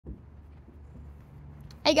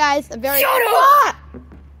Hey guys, I'm very. Shut up! Ah!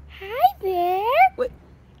 Hi there.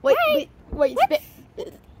 Wait, spit.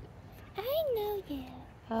 I know you.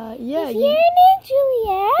 Yeah. Is your name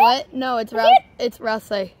Juliet? What? No, it's Russ. It's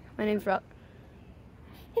Russell. My name's Russ.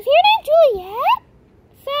 Is your name Juliet?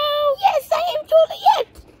 So. Yes, I am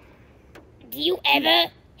Juliet. Do you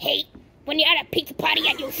ever hate when you're at a pizza party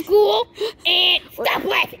at your school? And stop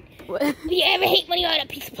laughing. What? Do you ever hate when you're at a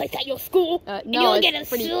pizza place at your school? No, and you only it's get a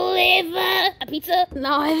pretty- sliver, a pizza,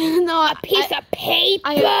 No, a piece of paper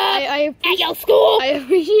I at your school? I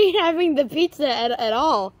appreciate having the pizza at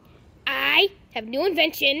all. I have a new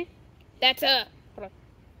invention. That's a. Hold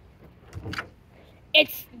on.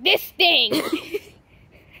 It's this thing.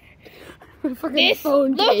 This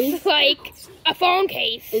phone looks case. like a phone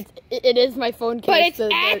case. It is my phone case. But it's the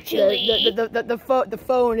actually- the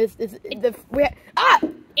phone is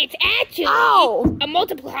It's actually Ow! a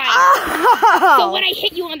multiplier. Ow! So when I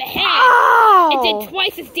hit you on the head, Ow! it did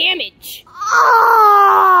twice as damage.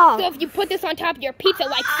 Ow! So if you put this on top of your pizza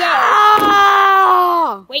like so,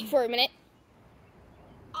 Ow! wait for a minute.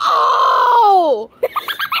 Ow!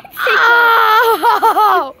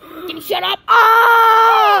 Ow! Can you shut up?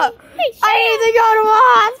 Ow! Hey, shut I up. need to go to a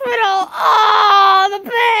hospital. Oh, the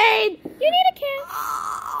pain! You need a kiss.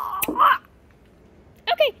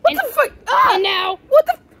 Okay. What the fuck? Ah! And now, What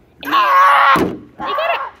the? Ah! you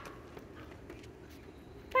got it.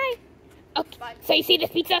 Bye. Okay. Bye. So you see this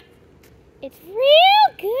pizza? It's real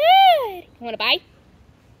good. You want to buy?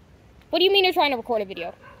 What do you mean you're trying to record a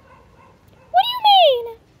video?